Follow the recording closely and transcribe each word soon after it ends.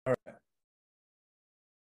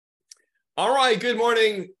All right, good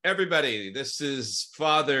morning, everybody. This is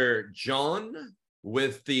Father John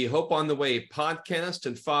with the Hope on the Way podcast,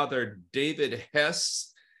 and Father David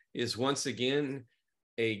Hess is once again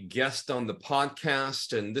a guest on the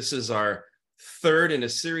podcast, and this is our third in a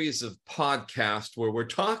series of podcasts where we're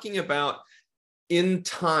talking about end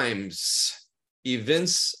times,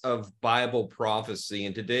 events of Bible prophecy,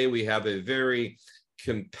 and today we have a very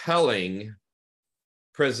compelling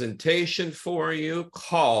presentation for you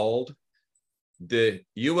called the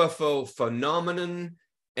UFO phenomenon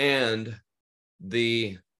and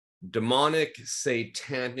the demonic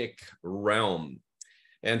satanic realm.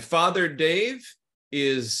 And Father Dave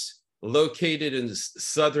is located in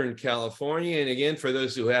Southern California. And again, for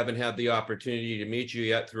those who haven't had the opportunity to meet you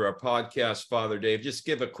yet through our podcast, Father Dave, just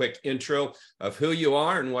give a quick intro of who you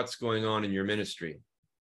are and what's going on in your ministry.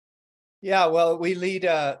 Yeah, well, we lead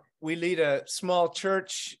a small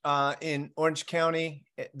church in Orange County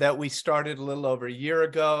that we started a little over a year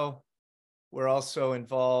ago. We're also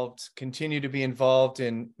continue to be involved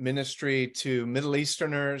in ministry to Middle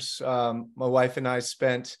Easterners. My wife and I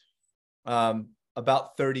spent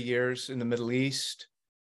about 30 years in the Middle East.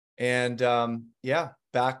 And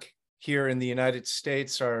back here in the United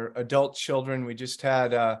States, our adult children, we just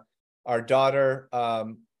had our daughter,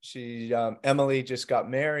 Emily just got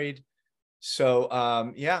married. So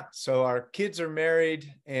our kids are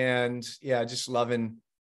married and just loving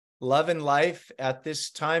life at this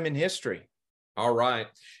time in history. All right.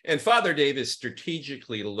 And Father Dave is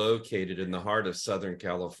strategically located in the heart of Southern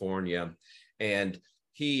California, and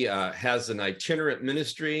he has an itinerant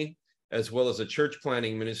ministry as well as a church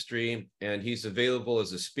planting ministry, and he's available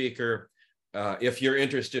as a speaker if you're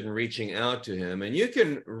interested in reaching out to him. And you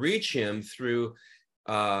can reach him through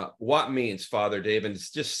what means, Father Dave, and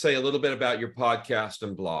just say a little bit about your podcast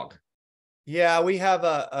and blog. Yeah, we have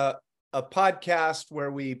a podcast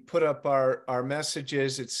where we put up our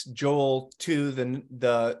messages. It's Joel 2,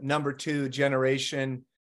 the number 2 generation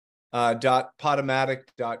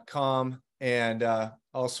 .podomatic.com, and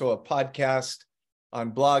also a podcast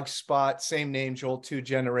on Blogspot, same name, Joel 2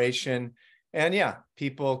 generation. And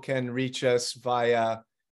people can reach us via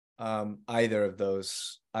either of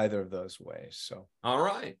those ways. So, all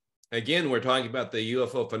right. Again, we're talking about the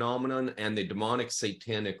UFO phenomenon and the demonic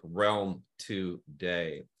satanic realm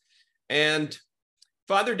today. And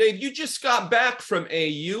Father Dave, you just got back from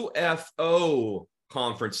a UFO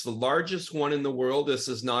conference, the largest one in the world. This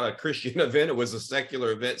is not a Christian event. It was a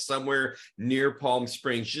secular event somewhere near Palm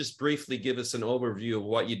Springs. Just briefly give us an overview of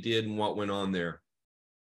what you did and what went on there.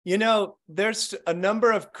 You know, there's a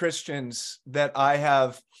number of Christians that I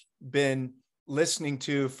have been listening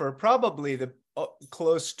to for probably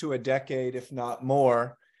close to a decade, if not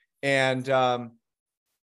more. And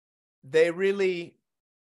they really,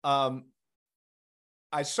 I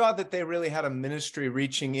saw that they really had a ministry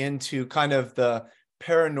reaching into kind of the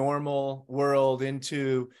paranormal world,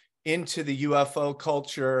 into the UFO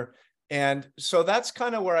culture. And so that's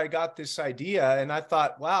kind of where I got this idea. And I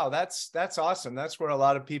thought, wow, that's awesome. That's where a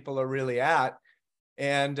lot of people are really at.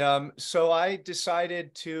 And so I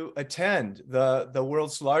decided to attend the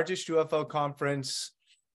world's largest UFO conference.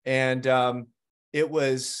 And it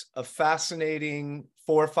was a fascinating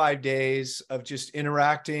 4 or 5 days of just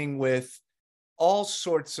interacting with all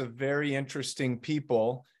sorts of very interesting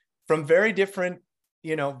people from very different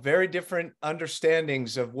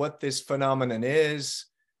understandings of what this phenomenon is,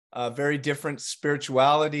 very different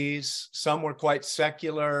spiritualities. Some were quite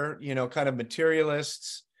secular, kind of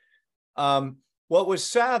materialists. What was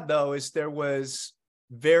sad, though, is there was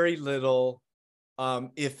very little,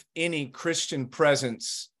 if any, Christian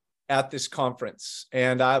presence at this conference.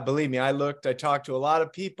 And believe me, I talked to a lot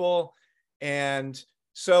of people. And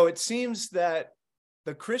so it seems that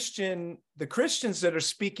the Christians that are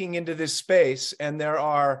speaking into this space, and there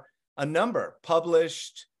are a number,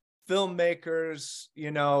 published filmmakers,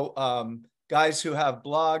 guys who have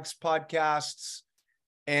blogs, podcasts,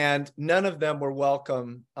 and none of them were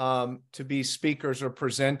welcome to be speakers or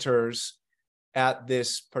presenters at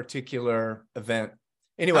this particular event.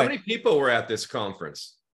 Anyway, how many people were at this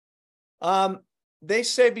conference? They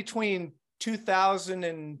say between 2,000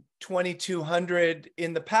 and 2,200.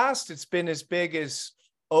 In the past, it's been as big as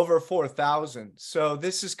over 4,000. So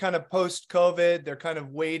this is kind of post-COVID. They're kind of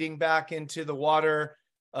wading back into the water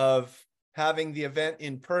of having the event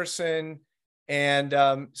in person.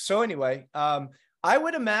 And so anyway, I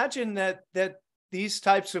would imagine that these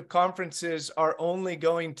types of conferences are only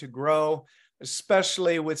going to grow,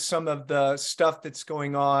 especially with some of the stuff that's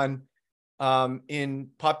going on in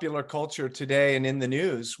popular culture today and in the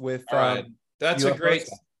news with All right. That's a great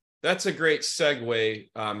that's a great segue.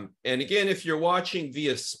 And again, if you're watching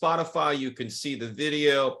via Spotify, you can see the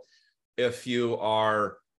video. If you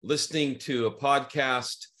are listening to a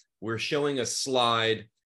podcast, we're showing a slide,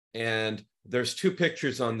 and there's two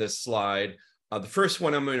pictures on this slide. The first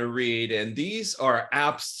one I'm going to read, and these are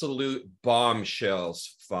absolute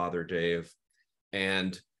bombshells, Father Dave.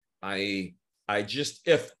 And I just,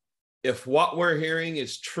 if what we're hearing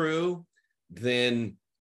is true, then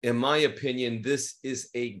in my opinion, this is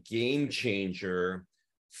a game changer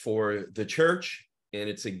for the church, and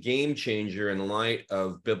it's a game changer in light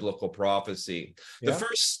of biblical prophecy. Yeah. The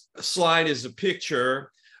first slide is a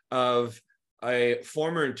picture of a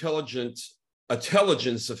former intelligence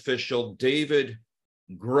official, David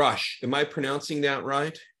Grush. Am I pronouncing that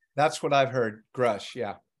right? That's what I've heard, Grush,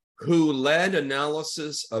 yeah. Who led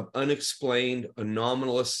analysis of unexplained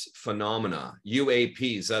anomalous phenomena,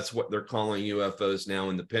 UAPs. That's what they're calling UFOs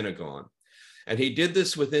now in the Pentagon. And he did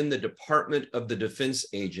this within the Department of the Defense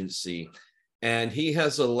Agency. And he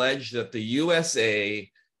has alleged that the USA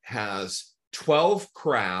has 12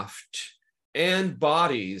 craft and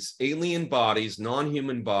bodies, alien bodies,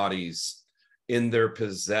 non-human bodies in their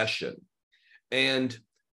possession. And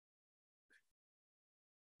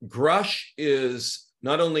Grush is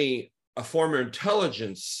not only a former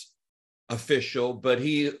intelligence official, but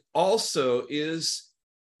he also is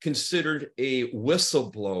considered a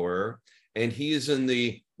whistleblower, and he is in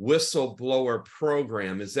the whistleblower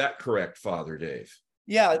program. Is that correct, Father Dave?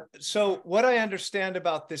 Yeah. So what I understand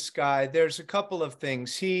about this guy, there's a couple of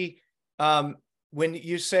things. He, when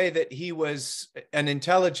you say that he was an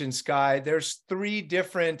intelligence guy, there's three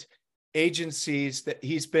different agencies that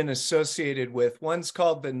he's been associated with. One's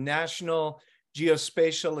called the National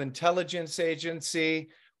Geospatial Intelligence Agency.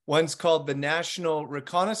 One's called the National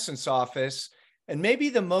Reconnaissance Office. And maybe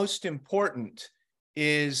the most important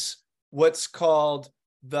is what's called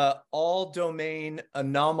the All Domain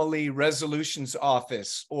Anomaly Resolutions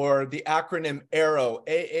Office, or the acronym AARO,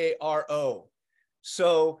 AARO.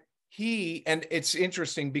 So he, and it's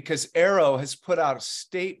interesting because AARO has put out a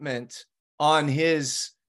statement on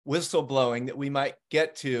his whistleblowing that we might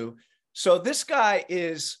get to. So this guy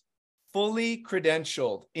is fully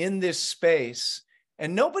credentialed in this space,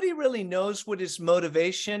 and nobody really knows what his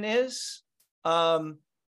motivation is,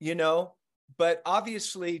 you know, but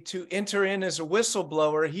obviously to enter in as a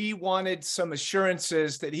whistleblower, he wanted some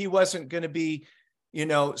assurances that he wasn't going to be, you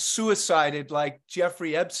know, suicided like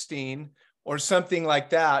Jeffrey Epstein or something like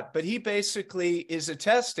that. But he basically is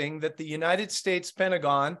attesting that the United States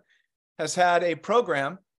Pentagon has had a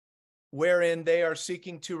program wherein they are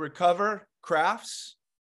seeking to recover crafts,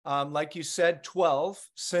 like you said, 12,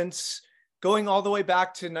 since going all the way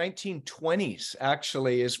back to 1920s,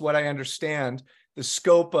 actually, is what I understand the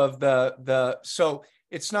scope of so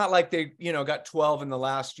it's not like they, you know, got 12 in the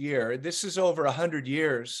last year. This is over 100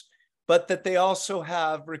 years, but that they also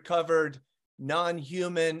have recovered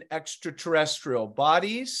non-human extraterrestrial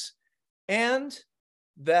bodies, and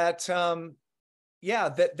that, yeah,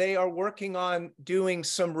 that they are working on doing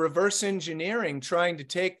some reverse engineering, trying to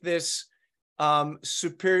take this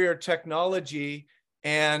superior technology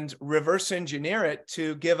and reverse engineer it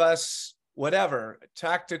to give us whatever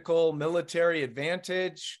tactical military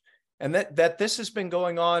advantage, and that this has been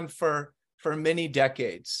going on for many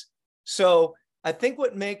decades. So I think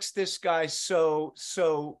what makes this guy so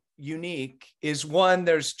unique is, one,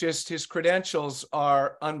 there's just his credentials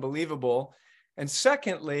are unbelievable, and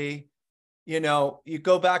secondly, you know, you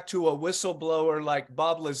go back to a whistleblower like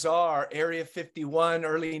Bob Lazar, Area 51,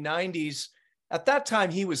 early 90s. At that time,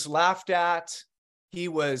 he was laughed at. He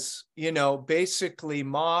was, you know, basically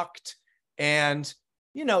mocked. And,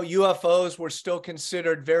 you know, UFOs were still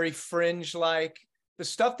considered very fringe-like. The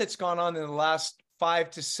stuff that's gone on in the last 5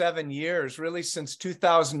 to 7 years, really since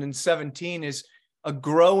 2017, is a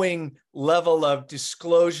growing level of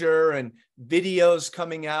disclosure and videos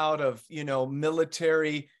coming out of, you know,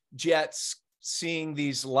 military jets seeing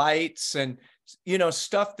these lights and, you know,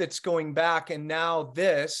 stuff that's going back, and now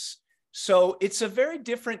this. So it's a very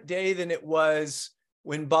different day than it was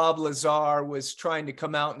when Bob Lazar was trying to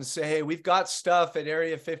come out and say, hey, we've got stuff at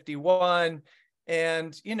Area 51.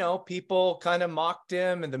 And, you know, people kind of mocked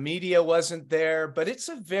him and the media wasn't there. But it's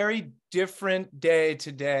a very different day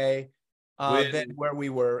today than where we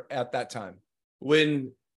were at that time.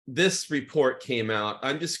 When this report came out,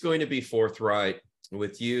 I'm just going to be forthright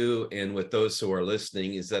with you and with those who are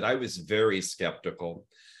listening, is that I was very skeptical.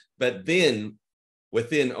 But then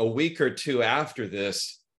within a week or two after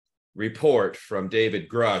this report from David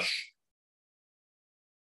Grush,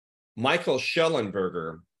 Michael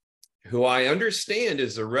Schellenberger who I understand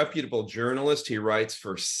is a reputable journalist. He writes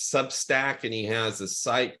for Substack, and he has a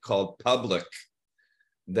site called Public,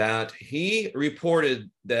 that he reported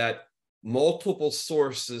that multiple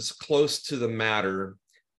sources close to the matter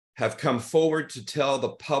have come forward to tell the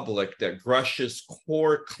public that Grush's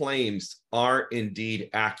core claims are indeed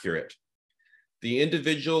accurate. The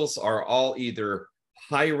individuals are all either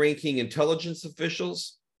high-ranking intelligence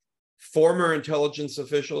officials, former intelligence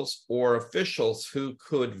officials, or officials who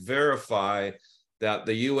could verify that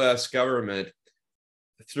the US government,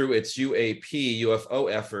 through its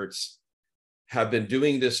UFO efforts, have been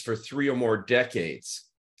doing this for 3 or more decades.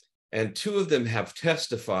 And 2 of them have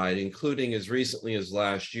testified, including as recently as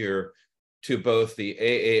last year, to both the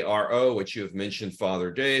AARO, which you have mentioned, Father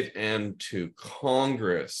Dave, and to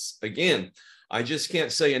Congress. Again, I just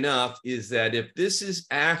can't say enough is that if this is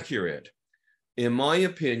accurate, in my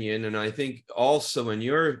opinion, and I think also in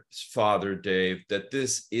your, Father Dave, that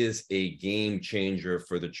this is a game changer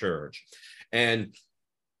for the church. And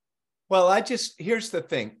well, here's the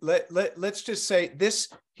thing. Let's just say this.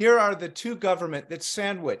 Here are the 2 government that's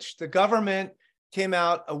sandwiched. The government came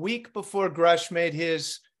out a week before Grush made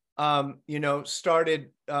his, started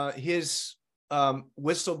his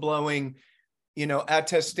whistleblowing,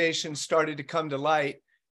 attestation started to come to light.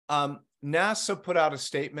 NASA put out a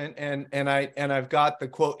statement, and I've got the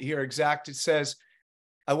quote here exact. It says,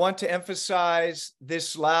 "I want to emphasize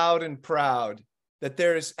this loud and proud, that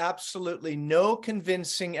there is absolutely no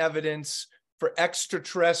convincing evidence for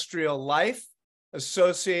extraterrestrial life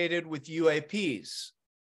associated with UAPs."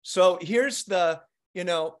 So here's the,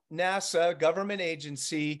 NASA government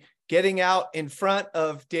agency getting out in front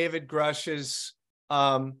of David Grush's,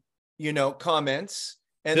 comments.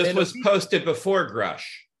 And this was posted before Grush.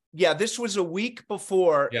 Yeah, this was a week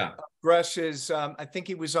before Grush's, I think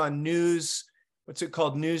he was on News, what's it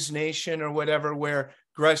called? News Nation or whatever, where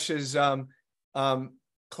Grush's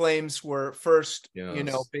claims were first,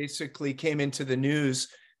 basically came into the news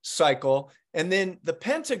cycle. And then the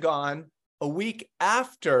Pentagon, a week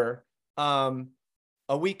after David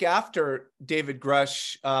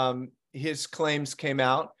Grush, his claims came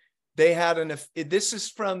out, they had this is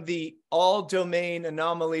from the All Domain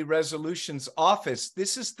Anomaly Resolutions Office.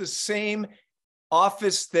 This is the same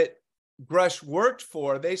office that Grush worked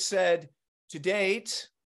for. They said, to date,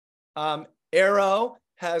 AARO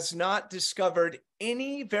has not discovered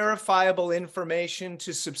any verifiable information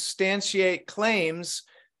to substantiate claims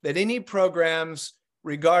that any programs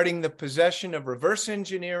regarding the possession of reverse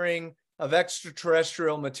engineering of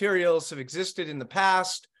extraterrestrial materials have existed in the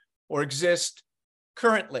past or exist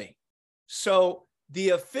currently. So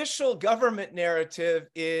the official government narrative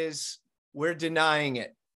is we're denying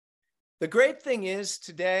it. The great thing is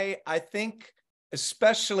today, I think,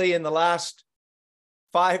 especially in the last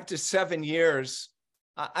 5 to 7 years,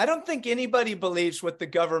 I don't think anybody believes what the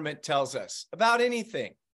government tells us about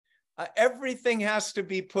anything. Everything has to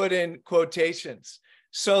be put in quotations.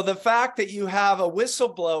 So the fact that you have a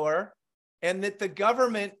whistleblower and that the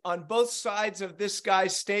government on both sides of this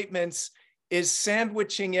guy's statements is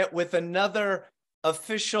sandwiching it with another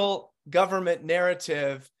official government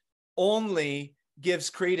narrative only gives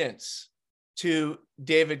credence to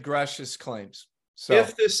David Grush's claims. So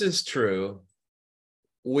if this is true,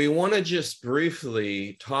 we want to just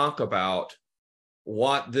briefly talk about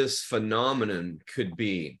what this phenomenon could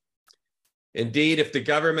be. Indeed, if the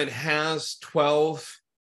government has 12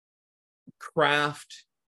 craft,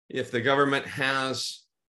 if the government has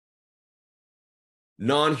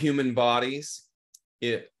non-human bodies,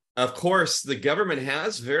 of course, the government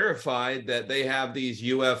has verified that they have these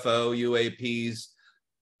UFO, UAPs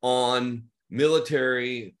on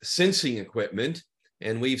military sensing equipment,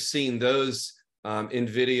 and we've seen those in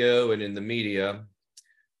video and in the media.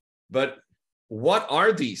 But what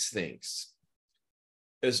are these things?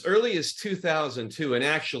 As early as 2002, and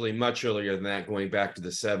actually much earlier than that, going back to the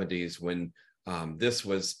 70s when this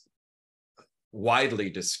was widely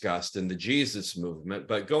discussed in the Jesus movement,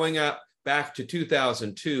 but going up back to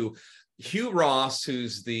 2002, Hugh Ross,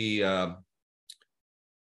 who's the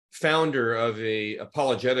founder of a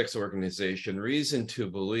apologetics organization, Reason to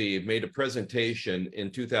Believe, made a presentation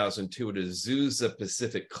in 2002 at Azusa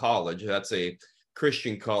Pacific College. That's a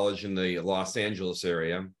Christian college in the Los Angeles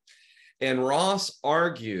area. And Ross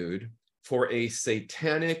argued for a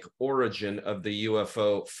satanic origin of the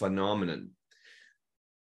UFO phenomenon.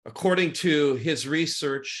 According to his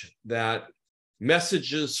research, that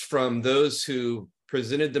messages from those who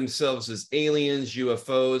presented themselves as aliens,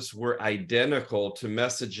 UFOs, were identical to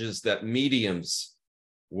messages that mediums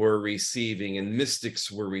were receiving and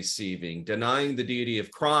mystics were receiving, denying the deity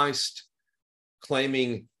of Christ,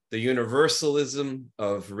 claiming the universalism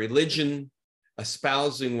of religion,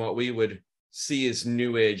 espousing what we would see as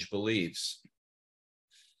New Age beliefs.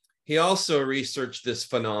 He also researched this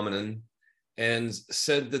phenomenon and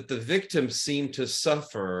said that the victims seem to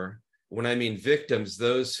suffer. When I mean victims,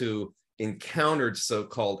 those who encountered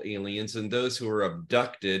so-called aliens and those who were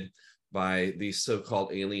abducted by these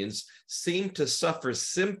so-called aliens seem to suffer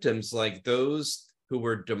symptoms like those who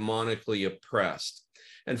were demonically oppressed.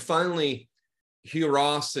 And finally, Hugh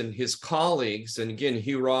Ross and his colleagues, and again,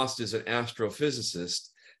 Hugh Ross is an astrophysicist,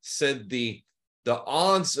 said the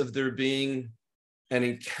odds of there being an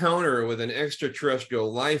encounter with an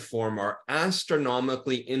extraterrestrial life form are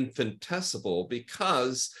astronomically infinitesimal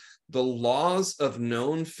because the laws of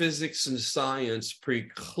known physics and science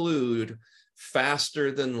preclude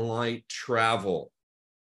faster than light travel.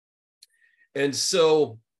 And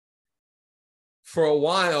so for a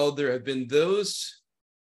while, there have been those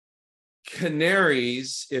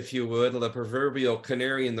canaries, if you would, the proverbial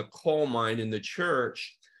canary in the coal mine in the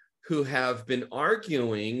church, who have been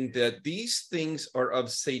arguing that these things are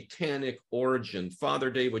of satanic origin.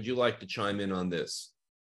 Father Dave, would you like to chime in on this?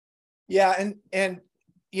 Yeah, and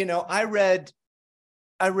you know, I read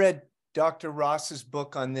Dr. Ross's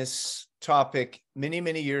book on this topic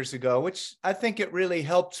many years ago, which I think it really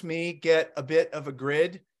helped me get a bit of a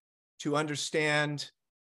grid to understand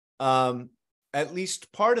at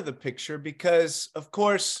least part of the picture, because of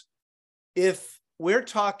course, if we're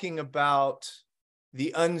talking about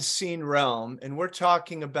the unseen realm and we're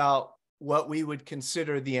talking about what we would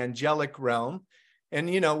consider the angelic realm, and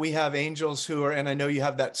you know, we have angels who are, and I know you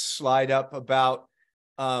have that slide up about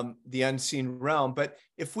the unseen realm, but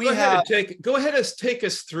if we go ahead and take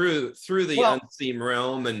us through the unseen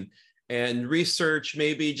realm and research.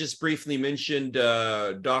 Maybe just briefly mentioned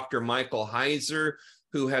Dr. Michael Heiser,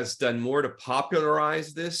 who has done more to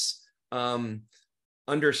popularize this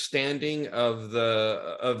understanding of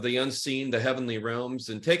the unseen, the heavenly realms,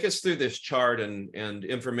 and take us through this chart and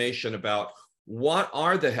information about what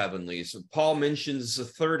are the heavenlies. Paul mentions the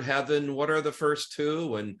third heaven. What are the first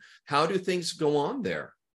two, and how do things go on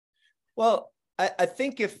there? Well, I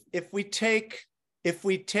think if we take,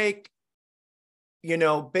 you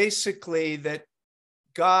know, basically that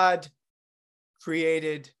God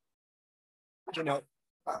created, you know,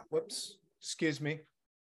 whoops, excuse me.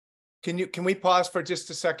 Can we pause for just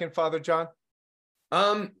a second, Father John?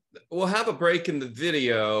 We'll have a break in the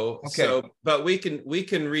video. Okay. So, but we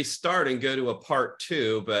can restart and go to a part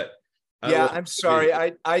two, but yeah, I'm sorry.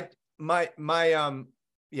 I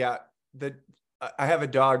have a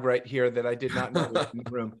dog right here that I did not know was in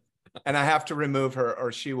the room, and I have to remove her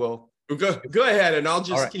or she will. Go ahead, and I'll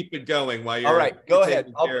just keep it going while you're. All right, go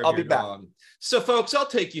ahead. I'll be back. So, folks, I'll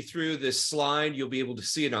take you through this slide. You'll be able to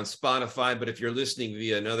see it on Spotify, but if you're listening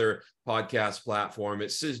via another podcast platform,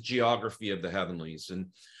 it says geography of the heavenlies. And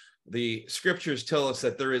the scriptures tell us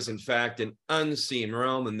that there is, in fact, an unseen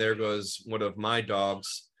realm. And there goes one of my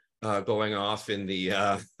dogs going off in the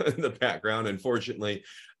in the background. Unfortunately,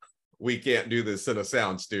 we can't do this in a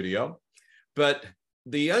sound studio. But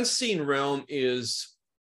the unseen realm is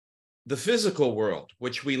the physical world,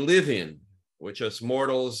 which we live in, which us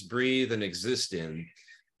mortals breathe and exist in.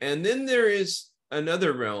 And then there is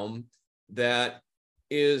another realm that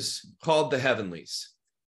is called the heavenlies.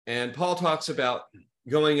 And Paul talks about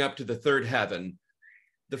going up to the third heaven.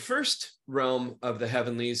 The first realm of the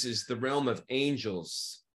heavenlies is the realm of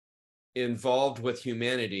angels involved with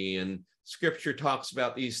humanity. And scripture talks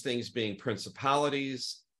about these things being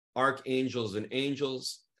principalities, archangels, and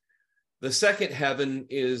angels. The second heaven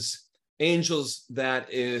is angels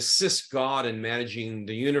that assist God in managing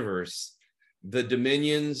the universe, the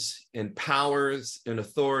dominions and powers and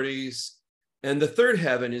authorities. And the third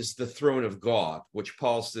heaven is the throne of God, which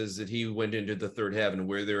Paul says that he went into the third heaven,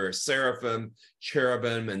 where there are seraphim,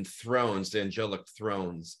 cherubim, and thrones, angelic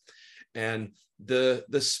thrones. And the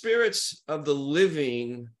spirits of the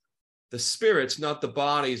living, the spirits, not the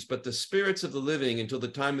bodies, but the spirits of the living until the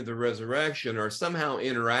time of the resurrection are somehow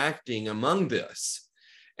interacting among this.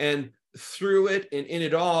 And through it and in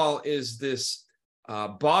it all is this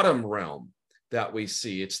bottom realm that we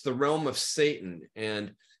see. It's the realm of Satan.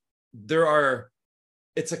 And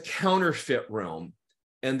it's a counterfeit realm.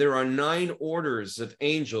 And there are 9 orders of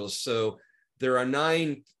angels. So there are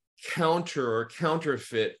 9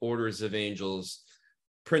 counterfeit orders of angels,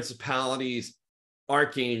 principalities,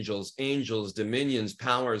 archangels, angels, dominions,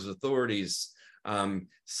 powers, authorities,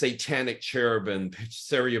 satanic cherubim,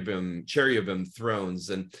 thrones.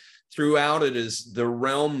 And throughout it is the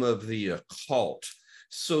realm of the occult.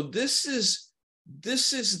 So this is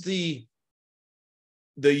the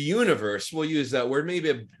the universe, we'll use that word, maybe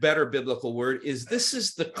a better biblical word, is this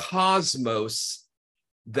is the cosmos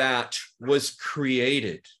that was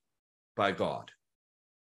created by God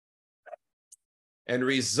and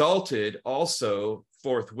resulted also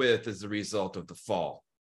forthwith as a result of the fall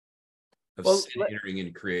of sin entering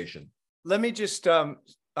into creation. Let me just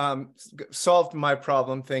solve my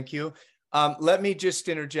problem. Thank you. Let me just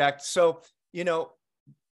interject. So,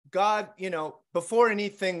 God, before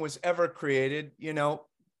anything was ever created,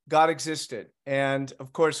 God existed. And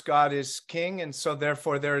of course, God is king. And so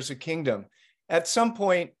therefore there is a kingdom. At some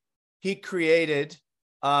point, he created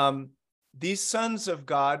these sons of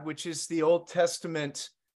God, which is the Old Testament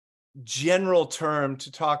general term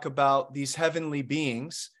to talk about these heavenly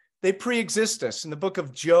beings. They pre-exist us. In the book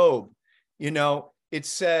of Job, it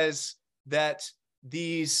says that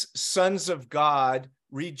these sons of God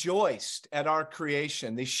rejoiced at our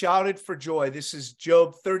creation. They shouted for joy. This is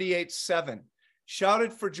Job 38:7.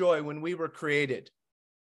 Shouted for joy when we were created.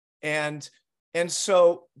 And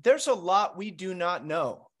so there's a lot we do not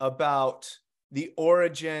know about the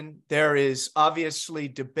origin. There is obviously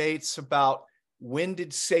debates about when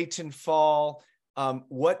did Satan fall,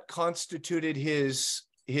 what constituted his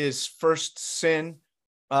first sin.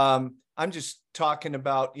 I'm just talking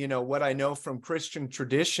about, what I know from Christian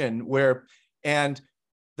tradition and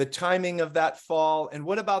the timing of that fall. And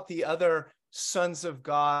what about the other sons of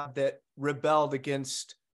God that rebelled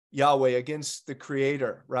against Yahweh, against the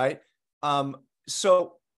creator, right?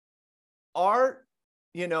 So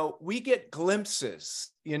we get glimpses,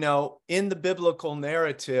 in the biblical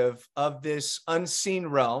narrative of this unseen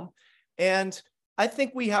realm. And I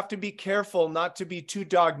think we have to be careful not to be too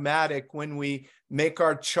dogmatic when we make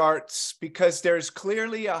our charts, because there's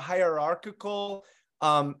clearly a hierarchical,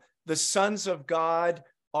 the sons of God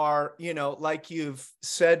are, like you've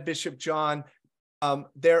said, Bishop John,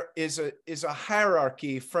 there is a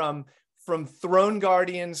hierarchy from throne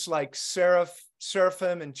guardians like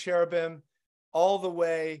seraphim and cherubim, all the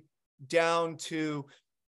way down to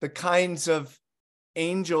the kinds of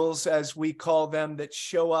angels, as we call them, that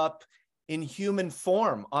show up in human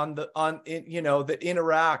form that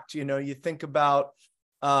interact. You think about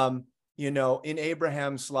in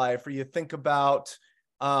Abraham's life, or you think about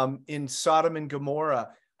in Sodom and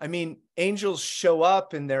Gomorrah. I mean, angels show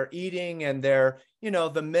up and they're eating, and they're,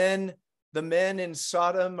 the men in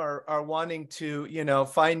Sodom are wanting to,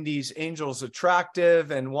 find these angels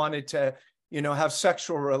attractive and wanted to, have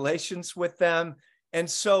sexual relations with them. And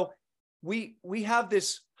so we have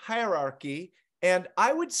this hierarchy. And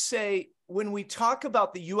I would say when we talk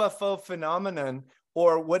about the UFO phenomenon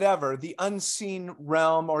or whatever, the unseen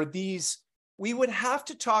realm or these, we would have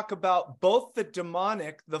to talk about both the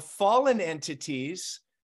demonic, the fallen entities,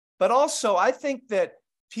 but also I think that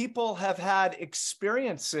people have had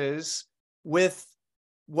experiences with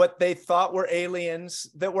what they thought were aliens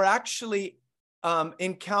that were actually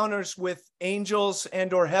encounters with angels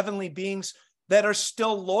and or heavenly beings that are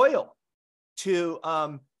still loyal to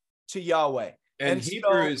Yahweh. And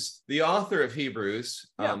Hebrews, the author of Hebrews,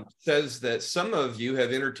 says that some of you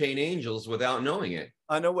have entertained angels without knowing it.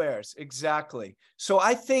 Unawares, exactly. So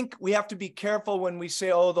I think we have to be careful when we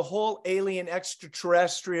say, oh, the whole alien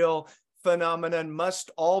extraterrestrial phenomenon must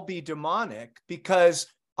all be demonic, because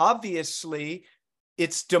obviously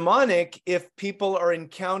it's demonic if people are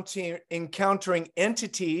encountering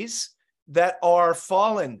entities that are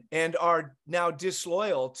fallen and are now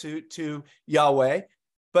disloyal to Yahweh.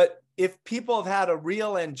 But if people have had a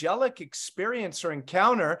real angelic experience or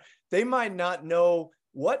encounter, they might not know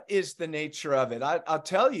what is the nature of it. I'll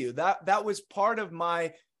tell you that was part of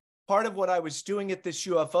what I was doing at this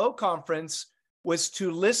UFO conference, was to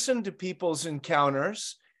listen to people's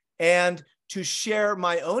encounters and to share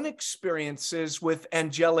my own experiences with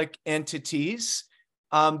angelic entities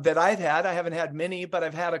that I've had. I haven't had many, but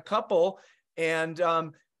I've had a couple. And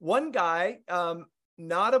one guy,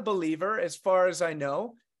 not a believer, as far as I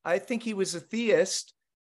know, I think he was a theist,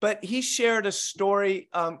 but he shared a story.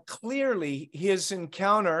 Clearly, his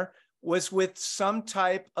encounter was with some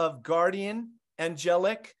type of guardian,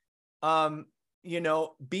 angelic, being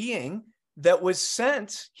that was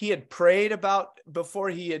sent. He had prayed about before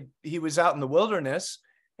he was out in the wilderness,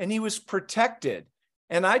 and he was protected.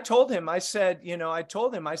 And I told him, I said,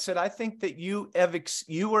 I think that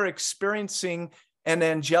you were experiencing an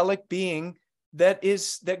angelic being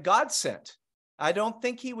that God sent. I don't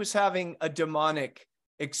think he was having a demonic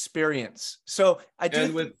experience. So I do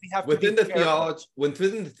think we have to be careful.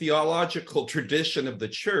 Within the theological tradition of the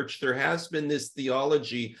church, there has been this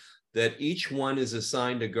theology that each one is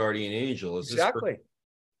assigned a guardian angel. Exactly.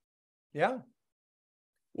 Yeah.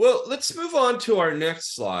 Well, let's move on to our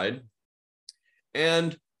next slide.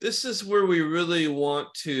 And this is where we really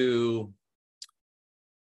want to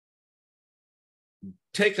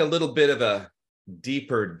take a little bit of a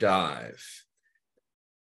deeper dive.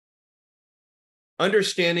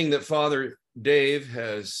 Understanding that Father Dave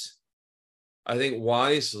has, I think,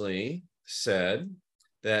 wisely said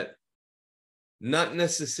that not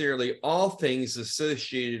necessarily all things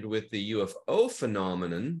associated with the UFO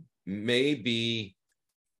phenomenon may be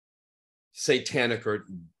satanic or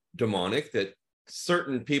demonic, that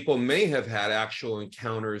certain people may have had actual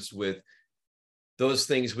encounters with those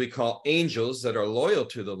things we call angels that are loyal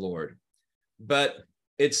to the Lord. But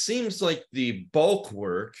it seems like the bulk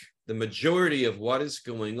work, the majority of what is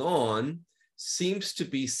going on, seems to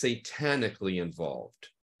be satanically involved.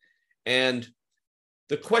 And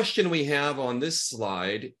the question we have on this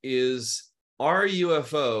slide is, are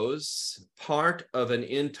UFOs part of an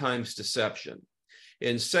end times deception?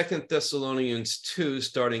 In 2 Thessalonians 2,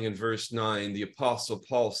 starting in verse 9, the Apostle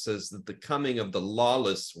Paul says that the coming of the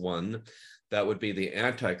lawless one, that would be the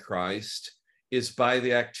Antichrist, is by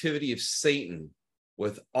the activity of Satan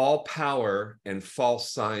with all power and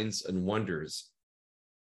false signs and wonders,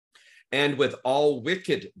 and with all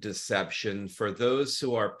wicked deception for those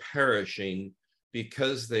who are perishing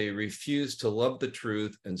because they refuse to love the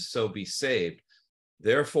truth and so be saved.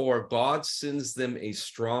 Therefore, God sends them a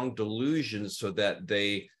strong delusion so that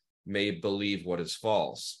they may believe what is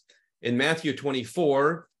false. In Matthew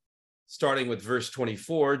 24, starting with verse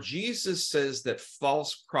 24, Jesus says that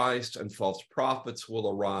false Christ and false prophets will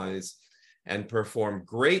arise and perform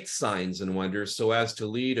great signs and wonders so as to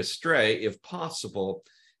lead astray, if possible,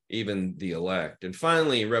 even the elect. And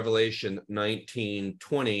finally, Revelation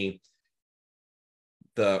 19:20,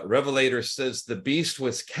 the revelator says the beast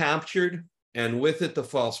was captured, and with it the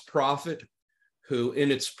false prophet, who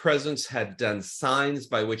in its presence had done signs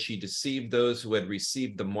by which he deceived those who had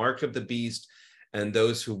received the mark of the beast and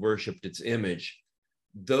those who worshiped its image.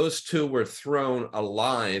 Those two were thrown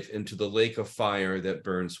alive into the lake of fire that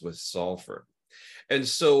burns with sulfur. And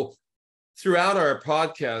so throughout our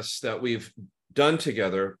podcasts that we've done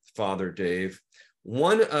together, Father Dave,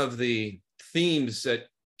 one of the themes that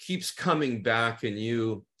keeps coming back, and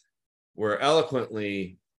you were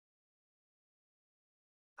eloquently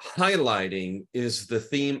highlighting, is the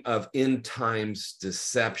theme of end times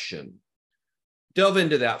deception. Delve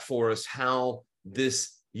into that for us, how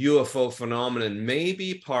this UFO phenomenon may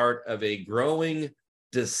be part of a growing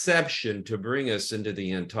deception to bring us into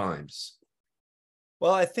the end times.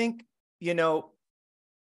 Well, I think,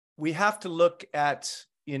 we have to look at,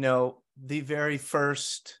 the very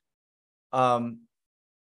first,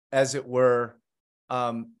 as it were,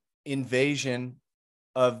 invasion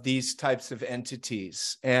of these types of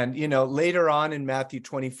entities. And, later on in Matthew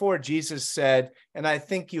 24, Jesus said, and I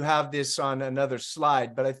think you have this on another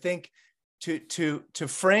slide, but I think to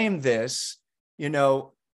frame this,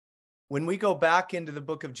 when we go back into the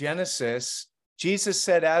book of Genesis, Jesus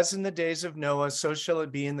said, as in the days of Noah, so shall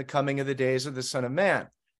it be in the coming of the days of the Son of Man.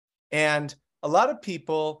 And a lot of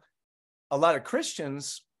people, a lot of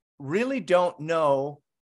Christians really don't know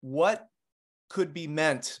what could be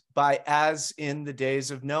meant by as in the days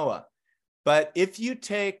of Noah. But if you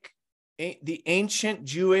take the ancient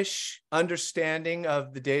Jewish understanding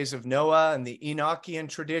of the days of Noah and the Enochian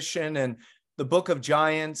tradition and the book of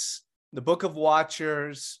giants, the book of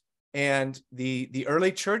watchers, and the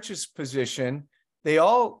early church's position, they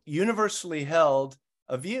all universally held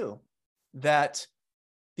a view that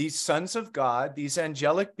these sons of God, these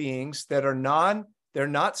angelic beings that are they're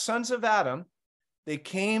not sons of Adam, they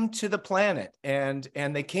came to the planet and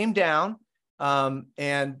they came down.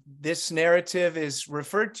 And this narrative is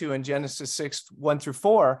referred to in Genesis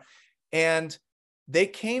 6:1-4. And they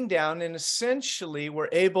came down and essentially were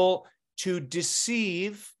able to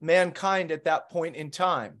deceive mankind at that point in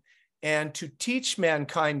time and to teach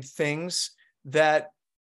mankind things that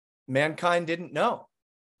mankind didn't know.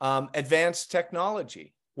 Advanced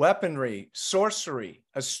technology, weaponry, sorcery,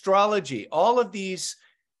 astrology, all of these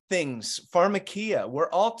things, pharmakia,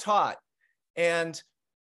 were all taught. And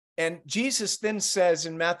Jesus then says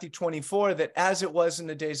in Matthew 24 that as it was in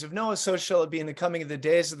the days of Noah, so shall it be in the coming of the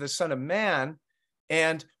days of the Son of Man.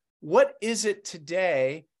 And what is it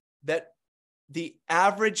today that the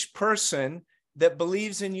average person that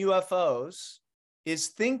believes in UFOs is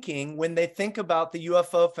thinking when they think about the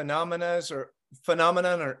UFO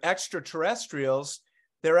phenomenon or extraterrestrials?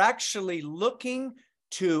 They're actually looking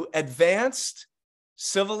to advanced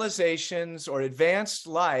civilizations or advanced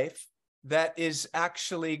life that is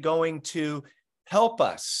actually going to help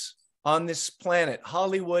us on this planet.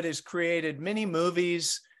 Hollywood has created many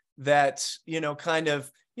movies that,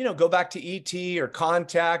 go back to E.T. or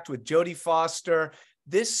Contact with Jodie Foster,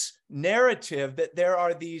 this narrative that there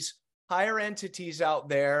are these higher entities out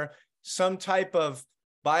there, some type of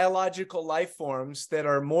biological life forms that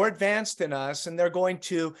are more advanced than us, and they're going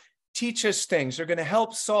to teach us things. They're going to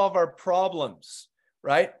help solve our problems,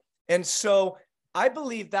 right? And so I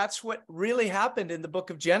believe that's what really happened in the book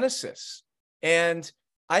of Genesis. And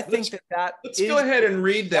I think let's go ahead and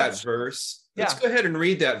read that verse. Let's go ahead and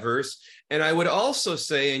read that verse. And I would also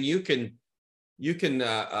say, and you can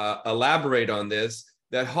elaborate on this,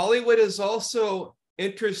 that Hollywood has also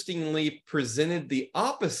interestingly presented the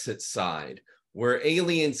opposite side, where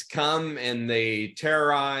aliens come and they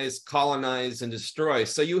terrorize, colonize, and destroy.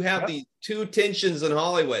 So you have these two tensions in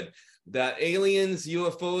Hollywood, that aliens,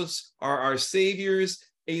 UFOs are our saviors,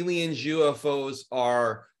 aliens, UFOs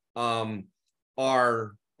are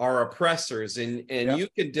oppressors. And you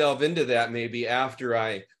can delve into that maybe after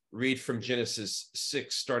I read from Genesis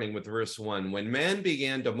 6, starting with verse 1. When man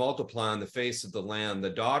began to multiply on the face of the land, the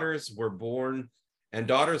daughters were born, and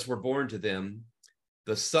daughters were born to them,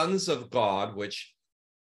 the sons of God, which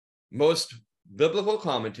most biblical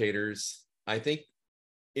commentators, I think,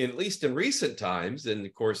 at least in recent times, and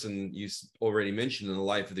of course, and you already mentioned in the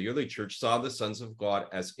life of the early church, saw the sons of God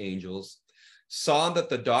as angels, saw that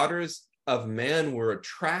the daughters of man were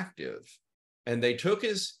attractive, and they took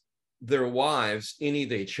their wives any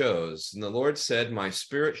they chose. And the Lord said, my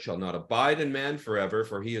spirit shall not abide in man forever,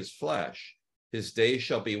 for he is flesh. His days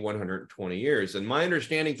shall be 120 years. And my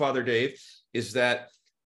understanding, Father Dave, is that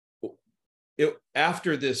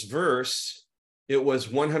after this verse, it was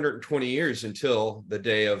 120 years until the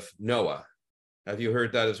day of Noah. Have you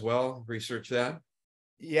heard that as well? Research that?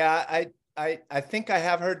 Yeah, I think I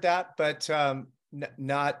have heard that, but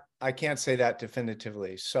I can't say that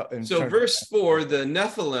definitively. So verse 4, the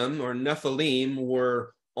Nephilim or Nephilim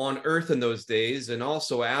were on earth in those days, and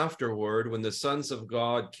also afterward, when the sons of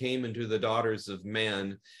God came into the daughters of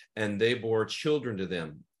man, and they bore children to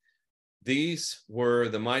them. These were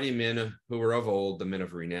the mighty men who were of old, the men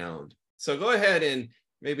of renown. So go ahead and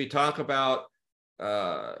maybe talk about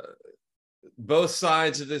both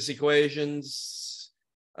sides of this equations.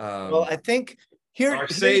 Well, I think our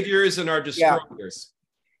saviors and our destroyers.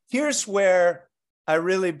 Here's where I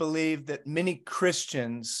really believe that many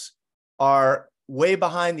Christians are way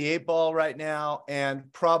behind the 8 ball right now,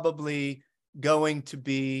 and probably going to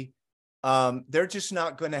be, they're just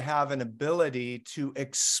not going to have an ability to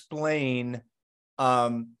explain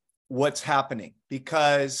what's happening,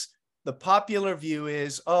 because the popular view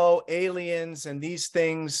is, oh, aliens and these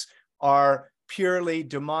things are purely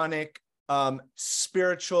demonic,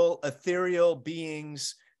 spiritual, ethereal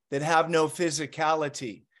beings that have no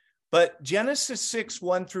physicality. But Genesis 6,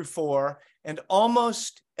 1 through 4, and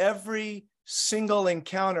almost every single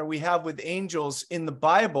encounter we have with angels in the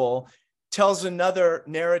Bible tells another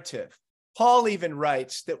narrative. Paul even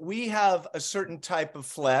writes that we have a certain type of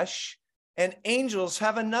flesh and angels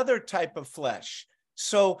have another type of flesh.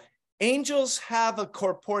 So angels have a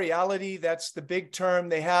corporeality, that's the big term.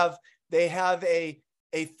 They have a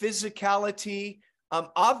physicality.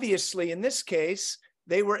 Obviously, in this case,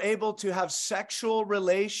 they were able to have sexual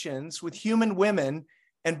relations with human women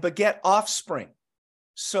and beget offspring.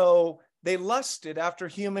 So they lusted after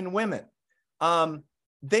human women.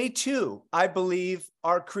 They too, I believe,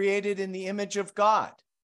 are created in the image of God.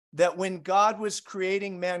 That when God was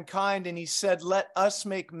creating mankind and he said, let us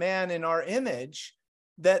make man in our image,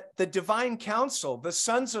 that the divine council, the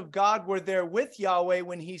sons of God, were there with Yahweh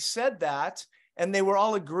when he said that, and they were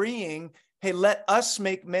all agreeing, hey, let us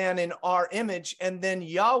make man in our image. And then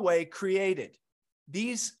Yahweh created.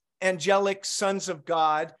 These angelic sons of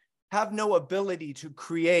God have no ability to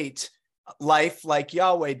create life like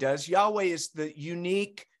Yahweh does. Yahweh is the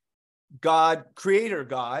unique God, creator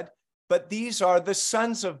God, but these are the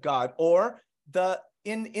sons of God, or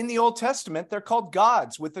in the Old Testament, they're called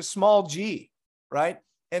gods with a small g, right?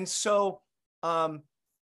 And so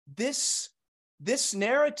this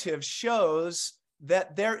narrative shows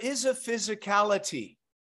that there is a physicality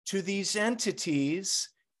to these entities.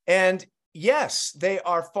 And yes, they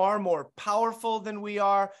are far more powerful than we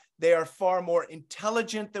are. They are far more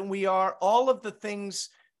intelligent than we are. All of the things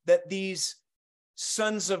that these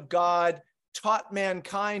sons of God taught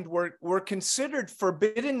mankind were considered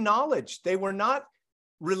forbidden knowledge. They were not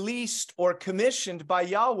released or commissioned by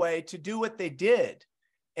Yahweh to do what they did.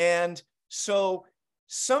 And so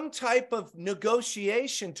some type of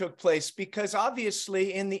negotiation took place, because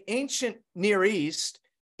obviously in the ancient Near East,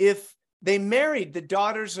 if they married the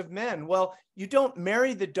daughters of men, well, you don't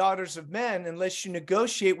marry the daughters of men unless you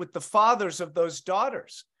negotiate with the fathers of those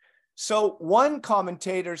daughters. So one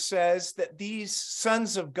commentator says that these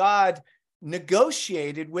sons of God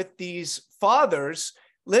negotiated with these fathers.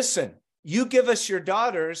 Listen, you give us your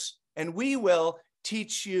daughters and we will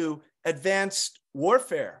teach you advanced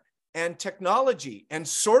warfare and technology and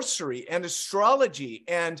sorcery and astrology.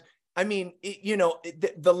 And I mean,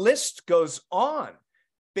 the list goes on.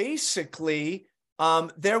 Basically,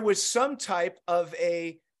 there was some type of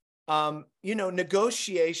a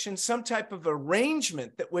negotiation, some type of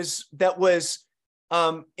arrangement that was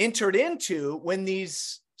entered into when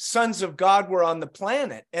these sons of God were on the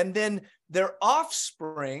planet. And then their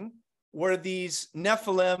offspring were these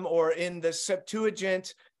Nephilim, or in the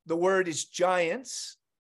Septuagint, the word is giants.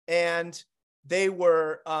 And they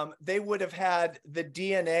would have had the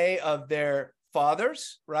DNA of their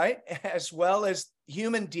fathers, right? As well as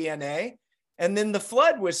human DNA. And then the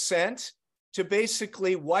flood was sent to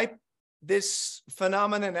basically wipe this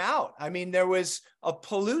phenomenon out. I mean, there was a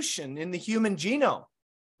pollution in the human genome,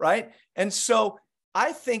 right? And so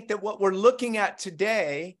I think that what we're looking at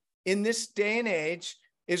today in this day and age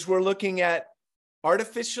is we're looking at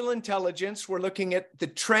artificial intelligence. We're looking at the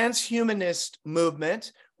transhumanist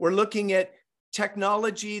movement. We're looking at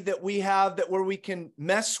technology that we have where we can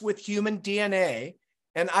mess with human DNA.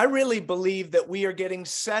 And I really believe that we are getting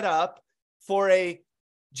set up for a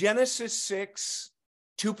Genesis 6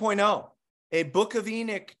 2.0, a Book of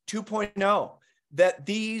Enoch 2.0, that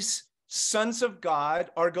these sons of God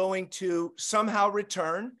are going to somehow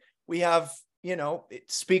return. We have,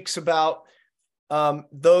 it speaks about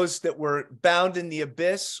those that were bound in the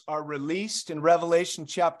abyss are released in Revelation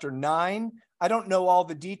chapter 9. I don't know all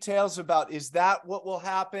the details about is that what will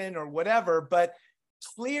happen or whatever, but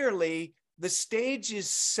clearly the stage is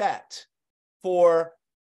set for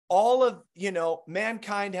all of,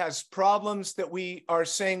 mankind has problems that we are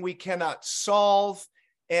saying we cannot solve.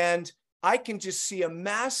 And I can just see a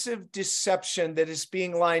massive deception that is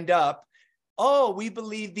being lined up. Oh, we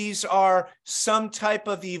believe these are some type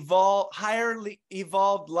of higher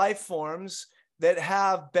evolved life forms that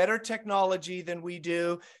have better technology than we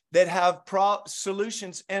do, that have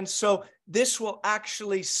solutions. And so this will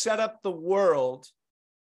actually set up the world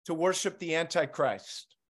to worship the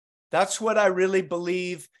Antichrist. That's what I really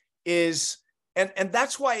believe is, and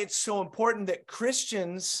that's why it's so important that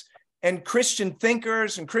Christians and Christian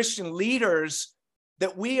thinkers and Christian leaders,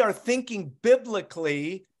 that we are thinking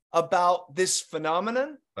biblically about this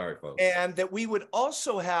phenomenon. Sorry, folks. And that we would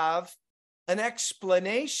also have an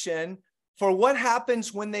explanation for what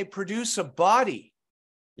happens when they produce a body,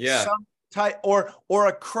 some type or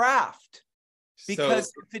a craft.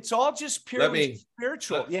 Because if it's all just purely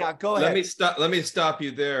spiritual, go ahead. Let me stop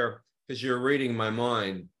you there, because you're reading my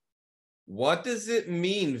mind. What does it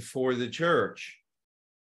mean for the church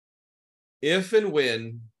if and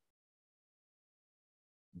when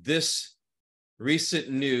this recent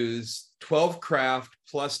news, 12 craft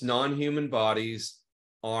plus non-human bodies,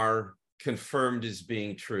 are confirmed as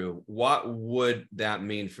being true? What would that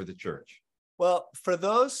mean for the church? Well, for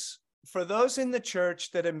those in the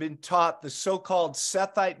church that have been taught the so-called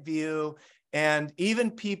Sethite view, and even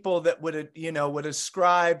people that would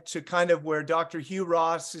ascribe to kind of where Dr. Hugh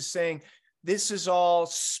Ross is saying this is all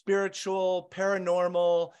spiritual,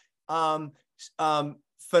 paranormal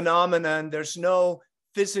phenomenon. There's no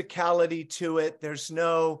physicality to it. There's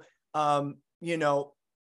no, in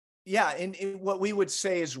what we would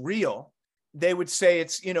say is real. They would say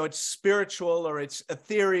it's spiritual or it's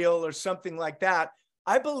ethereal or something like that.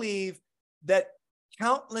 I believe that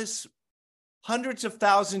countless hundreds of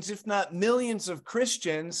thousands, if not millions of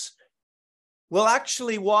Christians will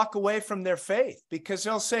actually walk away from their faith, because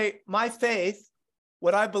they'll say, my faith,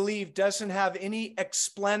 what I believe, doesn't have any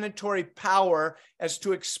explanatory power as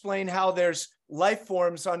to explain how there's life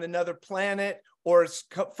forms on another planet or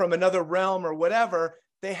from another realm or whatever.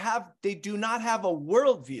 They do not have a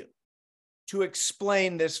worldview to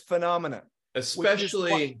explain this phenomenon.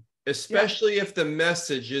 Especially if the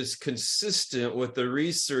message is consistent with the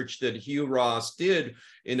research that Hugh Ross did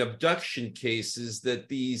in abduction cases, that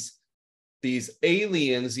these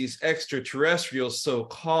aliens, these extraterrestrials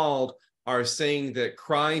so-called, are saying that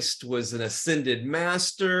Christ was an ascended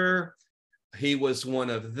master. He was one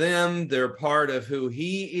of them. They're part of who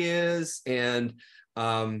he is. And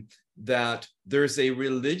that there's a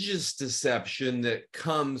religious deception that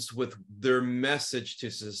comes with their message to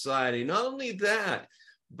society. Not only that,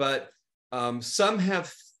 but some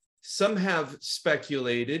have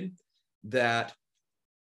speculated that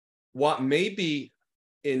what may be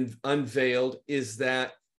unveiled is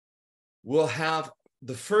that we'll have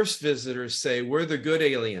the first visitors say, we're the good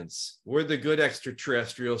aliens, we're the good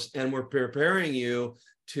extraterrestrials, and we're preparing you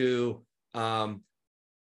to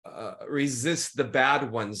resist the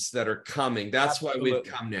bad ones that are coming. That's Absolutely. why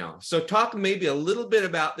we've come now. So talk maybe a little bit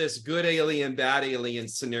about this good alien, bad alien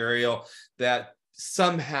scenario that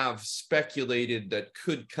some have speculated that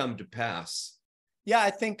could come to pass. Yeah,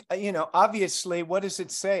 I think, obviously, what does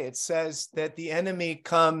it say? It says that the enemy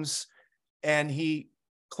comes and he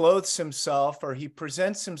clothes himself, or he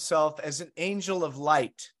presents himself as an angel of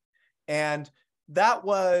light. And that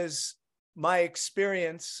was my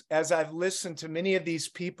experience as I've listened to many of these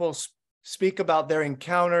people speak about their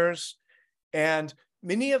encounters. And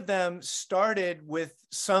many of them started with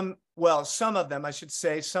some of them, I should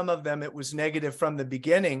say, some of them it was negative from the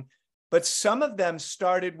beginning, but some of them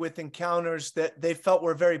started with encounters that they felt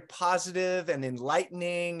were very positive and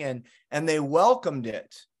enlightening, and they welcomed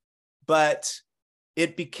it. But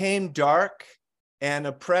it became dark and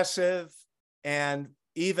oppressive, and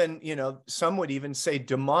even, some would even say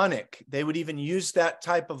demonic. They would even use that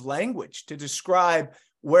type of language to describe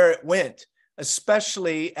where it went,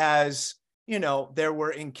 especially as, there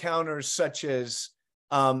were encounters such as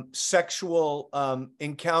sexual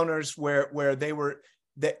encounters where they were,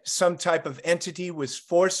 that some type of entity was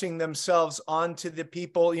forcing themselves onto the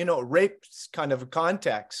people, rape kind of a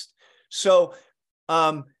context. So,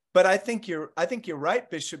 but I think you're right,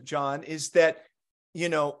 Bishop John, is that,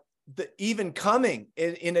 even coming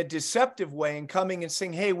in a deceptive way and coming and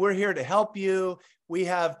saying, hey, we're here to help you. We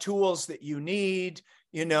have tools that you need,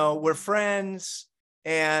 we're friends.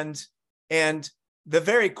 And the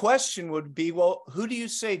very question would be, well, who do you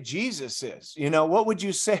say Jesus is? What would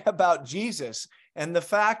you say about Jesus? And the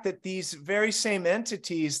fact that these very same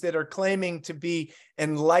entities that are claiming to be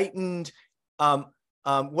enlightened,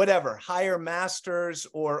 higher masters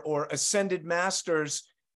or ascended masters,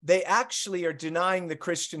 they actually are denying the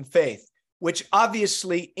Christian faith, which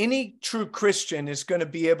obviously any true Christian is going to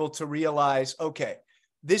be able to realize, okay,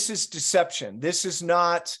 this is deception. This is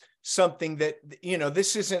not something that,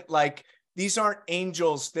 this isn't like, these aren't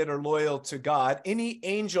angels that are loyal to God. Any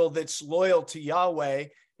angel that's loyal to Yahweh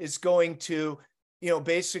is going to,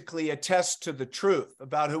 basically attest to the truth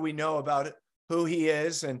about who we know about it, who he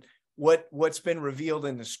is, and what's been revealed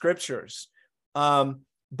in the scriptures.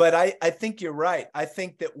 But I think you're right. I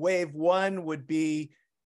think that wave one would be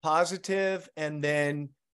positive, and then,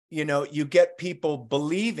 you get people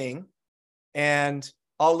believing, and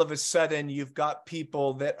all of a sudden you've got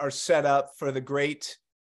people that are set up for the great,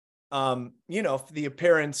 for the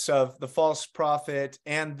appearance of the false prophet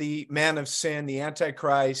and the man of sin, the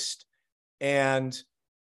Antichrist. And,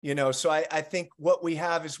 so I think what we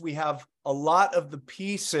have is we have a lot of the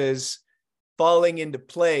pieces falling into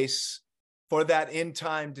place for that end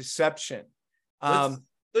time deception.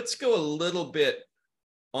 Let's go a little bit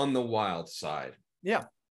on the wild side. Yeah.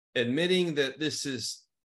 Admitting that this is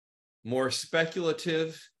more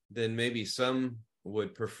speculative than maybe some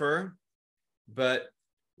would prefer, but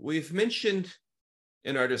we've mentioned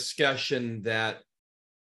in our discussion that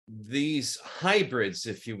these hybrids,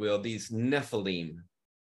 if you will, these Nephilim,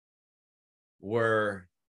 were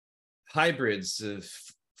hybrids of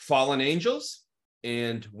fallen angels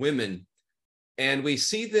and women. And we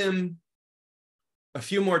see them a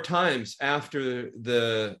few more times after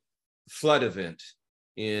the flood event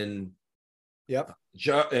in Joshua,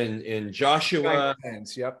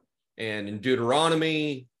 and in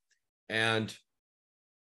Deuteronomy. And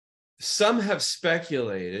some have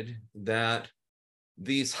speculated that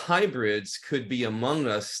these hybrids could be among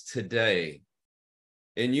us today.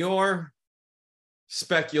 In your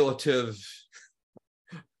speculative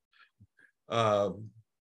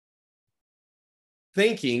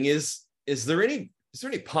thinking, is there any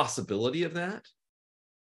possibility of that?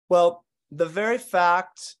 Well, the very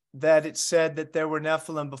fact that it said that there were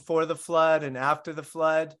Nephilim before the flood and after the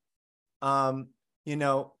flood,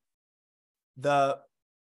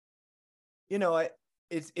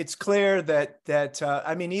 it's clear that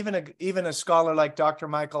I mean, even a scholar like Dr.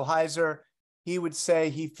 Michael Heiser, he would say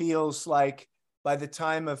he feels like by the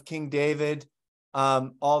time of King David,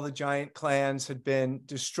 all the giant clans had been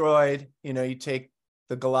destroyed. You take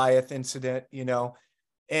the Goliath incident,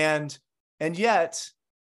 and yet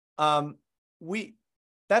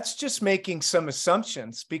that's just making some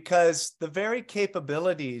assumptions, because the very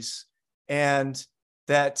capabilities and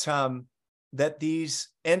that these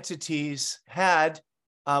entities had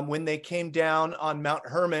when they came down on Mount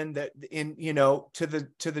Hermon, that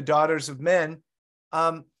to the daughters of men,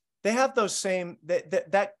 they have those same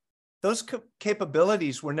those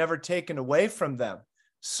capabilities were never taken away from them.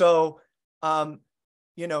 So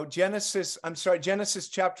Genesis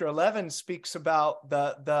chapter 11 speaks about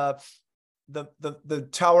the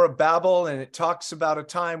Tower of Babel, and it talks about a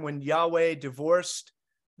time when Yahweh divorced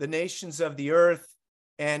the nations of the earth,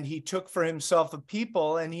 and he took for himself a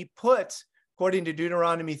people, and he put, according to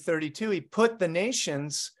Deuteronomy 32, he put the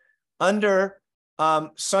nations under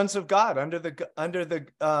sons of God, under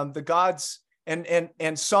the gods,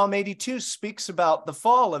 and Psalm 82 speaks about the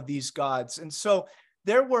fall of these gods. And so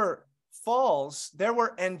there were falls, there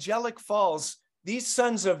were angelic falls. These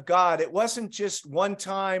sons of God, it wasn't just one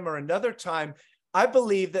time or another time. I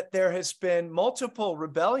believe that there has been multiple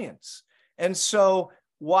rebellions. And so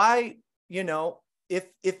why,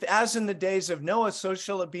 if as in the days of Noah, so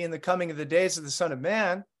shall it be in the coming of the days of the Son of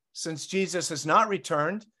Man, since Jesus has not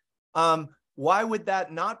returned, why would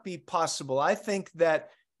that not be possible? I think that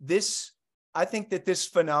this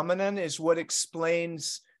phenomenon is what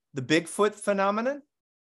explains the Bigfoot phenomenon.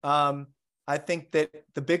 I think that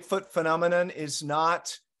the Bigfoot phenomenon is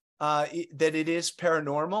not that it is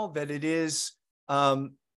paranormal, that it is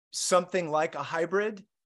something like a hybrid,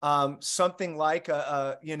 something like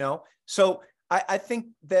So I think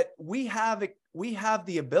that we have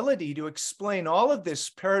the ability to explain all of this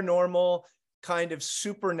paranormal kind of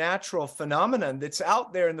supernatural phenomenon that's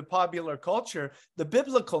out there in the popular culture. The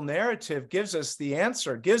biblical narrative gives us the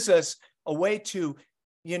answer, gives us a way to,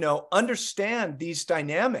 understand these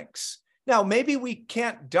dynamics. Now, maybe we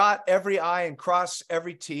can't dot every I and cross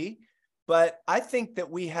every T, but I think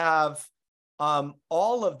that we have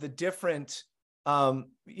all of the different,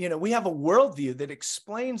 we have a worldview that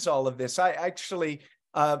explains all of this. I actually,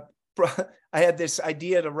 I had this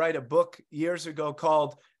idea to write a book years ago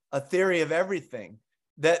called A Theory of Everything,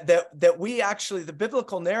 that we actually, the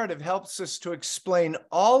biblical narrative helps us to explain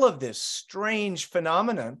all of this strange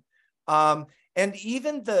phenomenon, and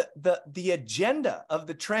even the agenda of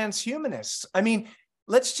the transhumanists. I mean,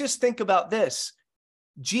 let's just think about this.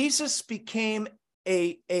 Jesus became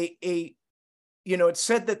it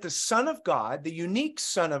said that the Son of God, the unique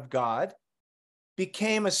Son of God,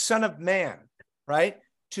 became a Son of Man, right?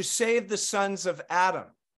 To save the sons of Adam.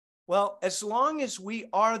 Well, as long as we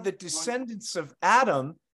are the descendants of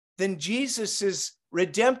Adam, then Jesus's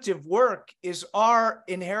redemptive work is our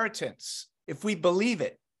inheritance, if we believe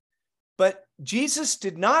it. But Jesus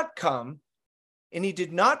did not come, and he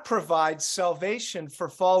did not provide salvation for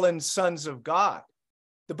fallen sons of God.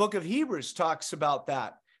 The book of Hebrews talks about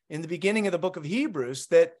that. In the beginning of the book of Hebrews,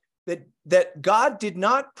 that God did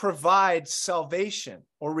not provide salvation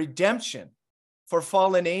or redemption for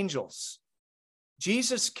fallen angels.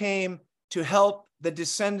 Jesus came to help the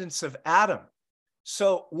descendants of Adam.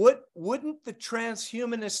 So wouldn't the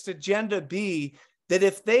transhumanist agenda be that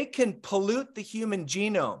if they can pollute the human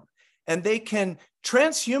genome, and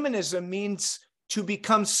transhumanism means to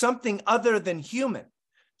become something other than human.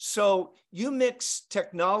 So you mix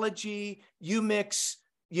technology, you mix,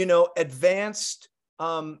 advanced,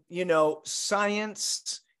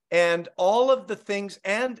 science, and all of the things.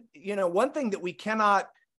 And, one thing that we cannot,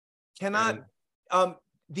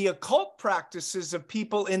 the occult practices of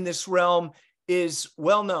people in this realm is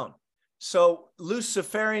well known. So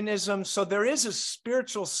Luciferianism, so there is a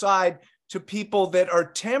spiritual side to people that are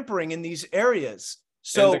tampering in these areas.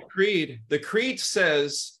 So and the creed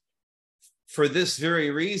says, for this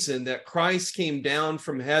very reason, that Christ came down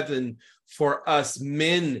from heaven for us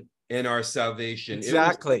men in our salvation.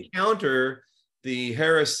 Exactly. It was to counter the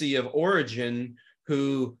heresy of Origen,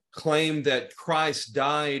 who claimed that Christ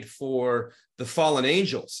died for the fallen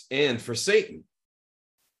angels and for Satan.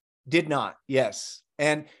 Did not, yes.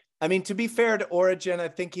 And I mean, to be fair to Origen, I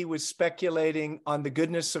think he was speculating on the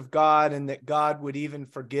goodness of God and that God would even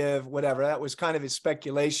forgive, whatever. That was kind of his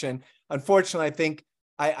speculation. Unfortunately, I think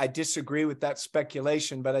I disagree with that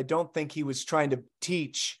speculation, but I don't think he was trying to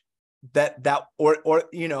teach I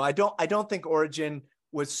don't think Origen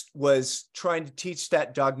was trying to teach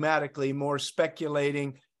that dogmatically, more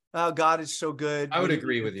speculating, oh, God is so good. I would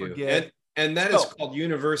agree with you. And that is called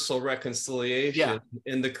universal reconciliation. Yeah.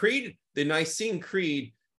 And the creed, the Nicene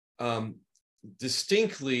Creed,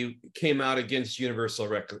 distinctly came out against universal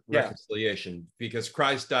reconciliation, because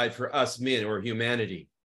Christ died for us men, or humanity.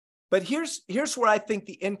 But here's where I think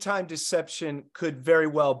the end time deception could very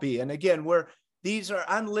well be. And again,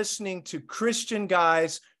 I'm listening to Christian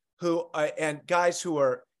guys who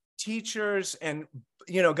are teachers, and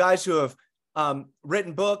guys who have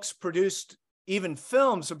written books, produced even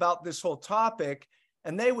films about this whole topic,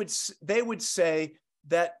 and they would say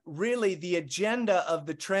that really the agenda of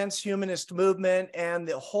the transhumanist movement and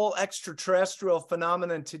the whole extraterrestrial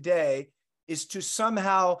phenomenon today is to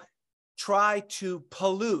somehow try to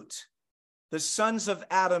pollute the sons of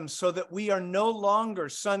Adam so that we are no longer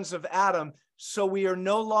sons of Adam, so we are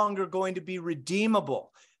no longer going to be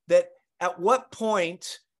redeemable. That at what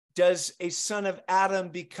point does a son of Adam,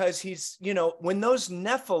 because he's, when those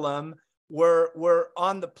Nephilim were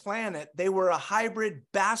on the planet, they were a hybrid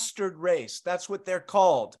bastard race. That's what they're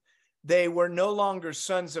called. They were no longer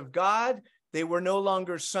sons of God. They were no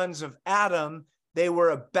longer sons of Adam. They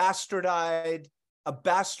were a bastardized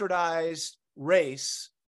race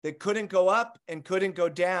that couldn't go up and couldn't go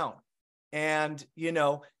down. And,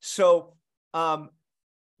 so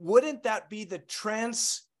wouldn't that be the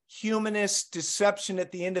transhumanist deception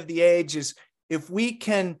at the end of the age, is if we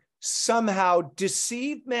can somehow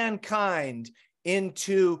deceive mankind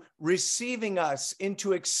into receiving us,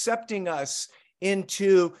 into accepting us,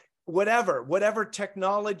 into whatever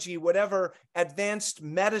technology, whatever advanced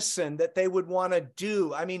medicine that they would want to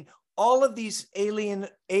do. I mean, all of these alien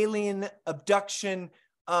abduction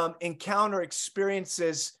encounter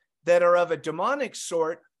experiences that are of a demonic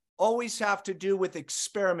sort always have to do with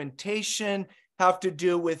experimentation, have to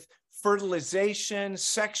do with fertilization,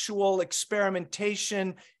 sexual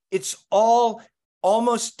experimentation. It's all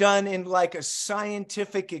almost done in like a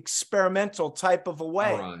scientific experimental type of a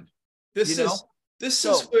way. All right. This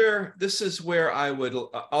is where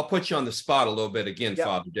I'll put you on the spot a little bit again, yep.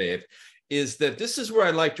 Father Dave, is that this is where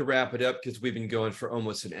I'd like to wrap it up, because we've been going for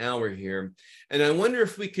almost an hour here. And I wonder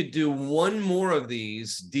if we could do one more of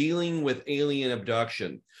these dealing with alien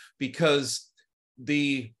abduction, because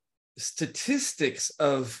the statistics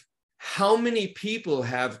of how many people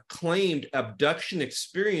have claimed abduction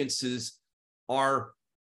experiences are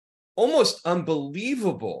almost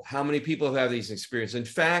unbelievable. How many people have these experiences? In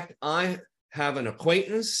fact, I have an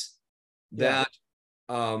acquaintance that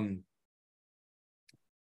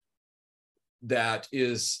that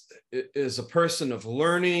is a person of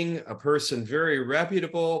learning, a person very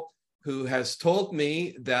reputable, who has told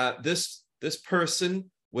me that this person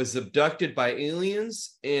was abducted by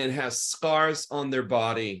aliens and has scars on their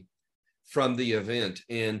body from the event.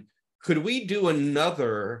 And could we do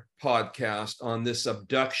another podcast on this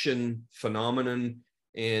abduction phenomenon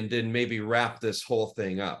and then maybe wrap this whole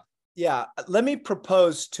thing up? Yeah, let me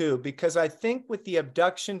propose too, because I think with the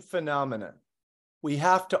abduction phenomenon, we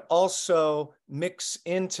have to also mix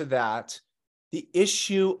into that the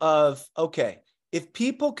issue of, okay, if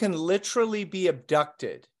people can literally be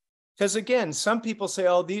abducted, because again, some people say,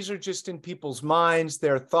 oh, these are just in people's minds,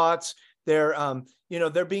 their thoughts, they're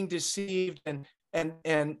being deceived,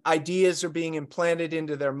 and ideas are being implanted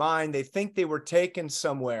into their mind. They think they were taken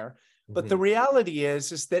somewhere. But the reality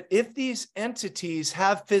is that if these entities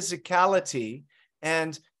have physicality,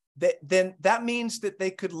 and then that means that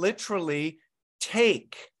they could literally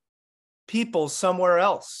take people somewhere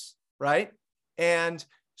else, right? And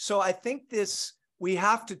so I think we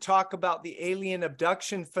have to talk about the alien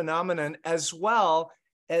abduction phenomenon, as well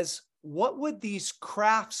as what would these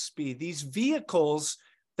crafts be, these vehicles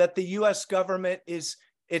that the US government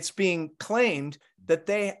it's being claimed that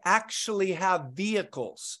they actually have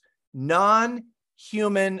vehicles,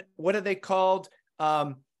 non-human, what are they called?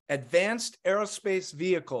 Advanced aerospace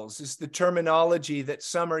vehicles is the terminology that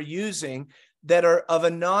some are using, that are of a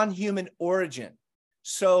non-human origin.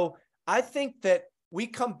 So I think that we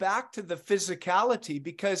come back to the physicality,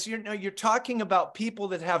 because you're talking about people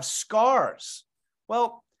that have scars.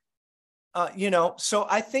 Well, so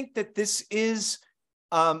I think that this is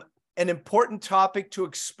an important topic to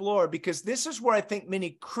explore, because this is where I think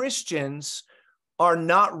many Christians are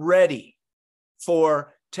not ready to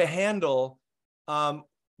handle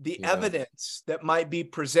the evidence that might be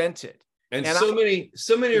presented. And so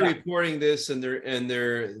many are reporting this, and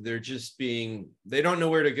they're just they don't know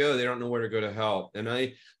where to go. They don't know where to go to help. And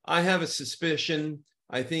I have a suspicion,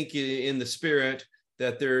 I think in the spirit,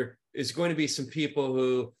 that there is going to be some people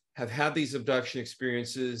who have had these abduction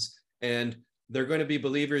experiences, and they're going to be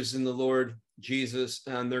believers in the Lord Jesus,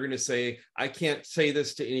 and they're going to say, I can't say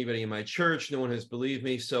this to anybody in my church. No one has believed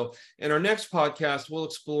me. So in our next podcast, we'll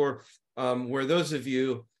explore where those of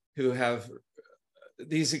you who have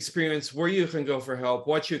these experiences, where you can go for help,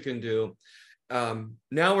 what you can do.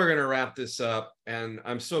 Now we're going to wrap this up, and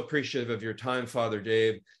I'm so appreciative of your time, Father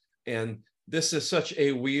Dave. And this is such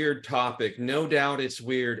a weird topic. No doubt it's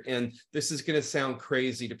weird, and this is going to sound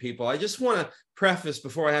crazy to people. I just want to preface,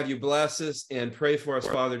 before I have you bless us and pray for us,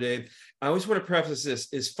 Father Dave, I always want to preface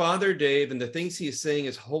this, is Father Dave, and the things he is saying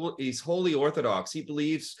is he's wholly orthodox. He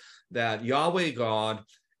believes that Yahweh God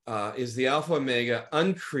is the Alpha Omega,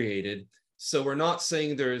 uncreated. So we're not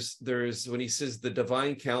saying there's when he says the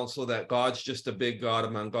divine council, that God's just a big God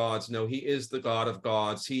among gods. No, he is the God of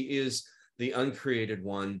gods. He is the uncreated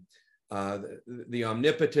one, the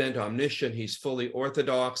omnipotent, omniscient. He's fully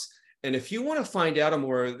orthodox. And if you want to find out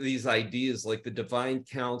more of these ideas, like the divine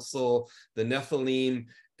council, the Nephilim,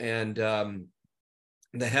 and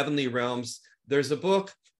the heavenly realms, there's a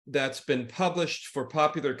book that's been published for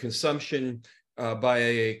popular consumption by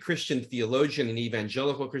a Christian theologian, an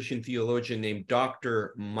evangelical Christian theologian named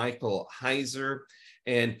Dr. Michael Heiser.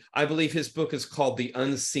 And I believe his book is called The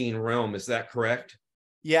Unseen Realm. Is that correct?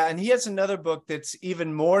 Yeah, and he has another book that's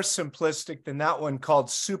even more simplistic than that one called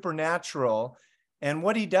Supernatural. And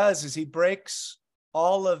what he does is he breaks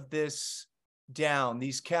all of this down,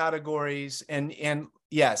 these categories. And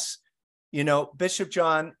yes, Bishop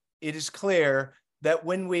John, it is clear that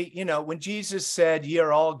when when Jesus said, "Ye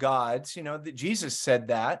are all gods," that Jesus said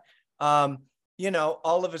that, all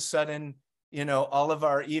of a sudden, all of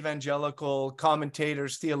our evangelical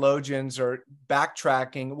commentators, theologians are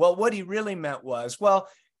backtracking. Well, what he really meant was,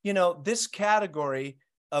 this category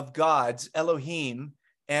of gods, Elohim,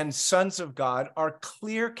 and sons of God are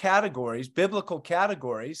clear categories, biblical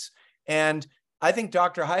categories. And I think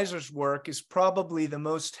Dr. Heiser's work is probably the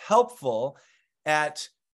most helpful at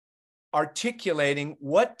articulating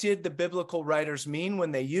what did the biblical writers mean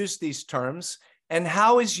when they used these terms, and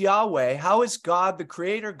how is Yahweh, how is God, the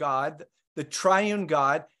creator God, the triune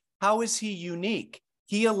God, how is he unique?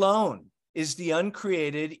 He alone is the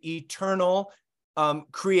uncreated, eternal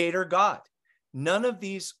creator God. None of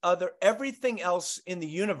these everything else in the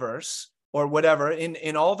universe, or whatever,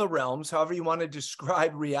 in all the realms, however you want to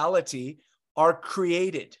describe reality, are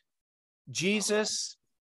created. Jesus,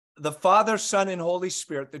 the Father, Son, and Holy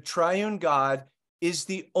Spirit, the triune God, is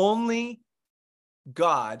the only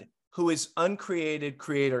God who is uncreated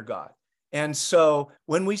creator God. And so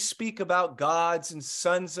when we speak about gods and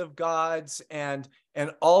sons of gods and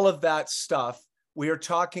all of that stuff, we are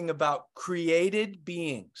talking about created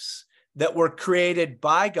beings that were created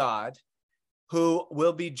by God, who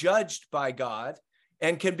will be judged by God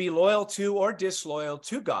and can be loyal to or disloyal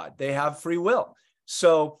to God. They have free will.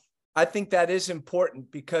 So I think that is important,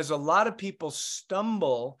 because a lot of people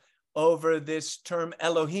stumble over this term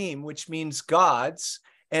Elohim, which means gods,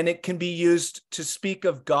 and it can be used to speak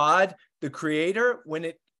of God, the creator,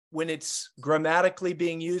 when it's grammatically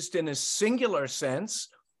being used in a singular sense,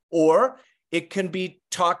 or it can be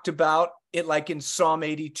talked about it like in Psalm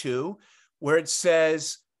 82, where it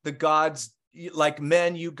says the gods, like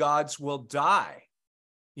men, you gods will die,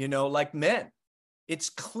 like men. It's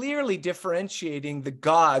clearly differentiating the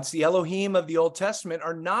gods. The Elohim of the Old Testament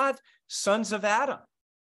are not sons of Adam.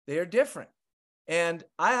 They are different. And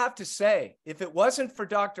I have to say, if it wasn't for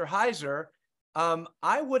Dr. Heiser,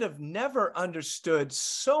 I would have never understood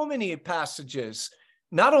so many passages,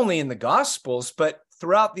 not only in the Gospels, but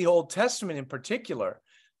throughout the Old Testament in particular.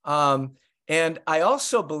 And I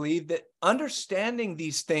also believe that understanding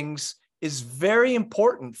these things is very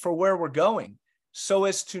important for where we're going, so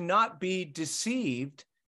as to not be deceived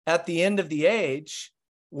at the end of the age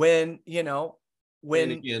when.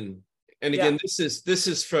 And again, this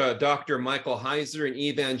is for Dr. Michael Heiser, an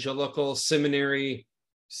evangelical seminary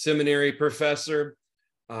professor,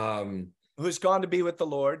 who's gone to be with the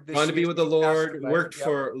Lord. Gone to be with the Lord,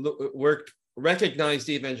 worked recognized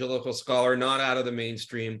evangelical scholar, not out of the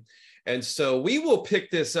mainstream. And so we will pick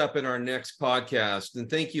this up in our next podcast. And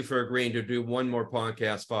thank you for agreeing to do one more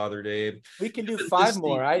podcast, Father Dave. We can do 5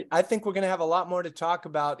 more. I think we're going to have a lot more to talk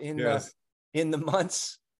about in the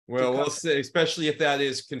months. Well, we'll see, especially if that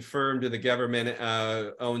is confirmed and the government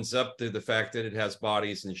owns up to the fact that it has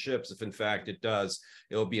bodies and ships. If in fact it does,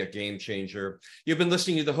 it'll be a game changer. You've been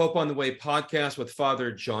listening to the Hope on the Way podcast with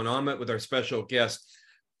Father John Ahmet, with our special guest,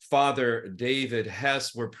 Father David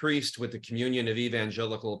Hess. We're priests with the Communion of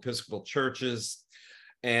Evangelical Episcopal Churches.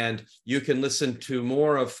 And you can listen to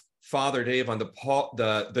more of Father Dave on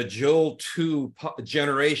the Joel 2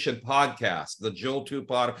 Generation podcast, the Joel 2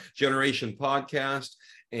 Generation podcast.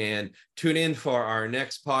 And tune in for our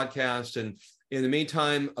next podcast. And in the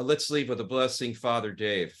meantime, let's leave with a blessing, Father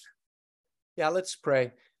Dave. Yeah, let's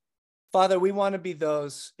pray. Father, we want to be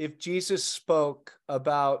those, if Jesus spoke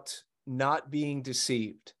about not being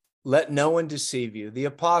deceived, let no one deceive you. The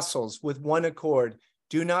apostles, with one accord,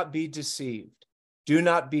 do not be deceived. Do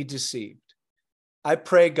not be deceived. I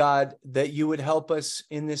pray, God, that you would help us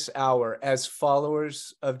in this hour as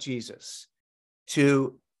followers of Jesus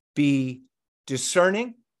to be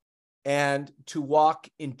discerning and to walk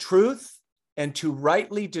in truth and to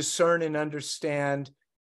rightly discern and understand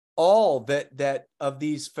all that of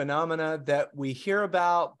these phenomena that we hear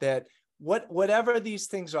about, that whatever these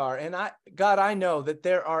things are. And God, I know that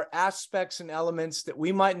there are aspects and elements that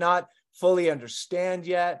we might not fully understand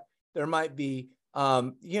yet. There might be,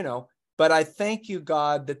 but I thank you,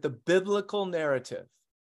 God, that the biblical narrative,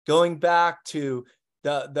 going back to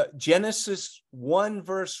the Genesis 1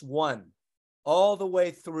 verse 1, all the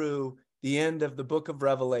way through the end of the book of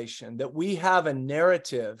Revelation, that we have a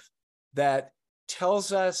narrative that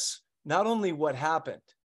tells us not only what happened,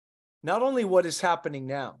 not only what is happening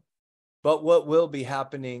now, but what will be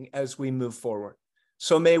happening as we move forward.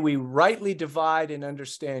 So may we rightly divide and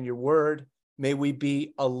understand your word. May we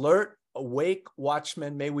be alert, awake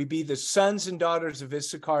watchmen. May we be the sons and daughters of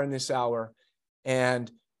Issachar in this hour.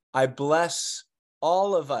 And I bless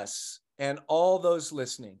all of us and all those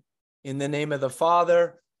listening in the name of the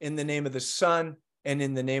Father, in the name of the Son, and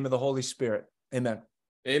in the name of the Holy Spirit. Amen.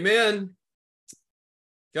 Amen.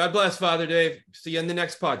 God bless, Father Dave. See you in the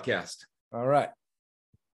next podcast. All right.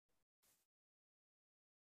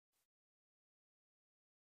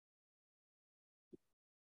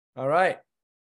 All right.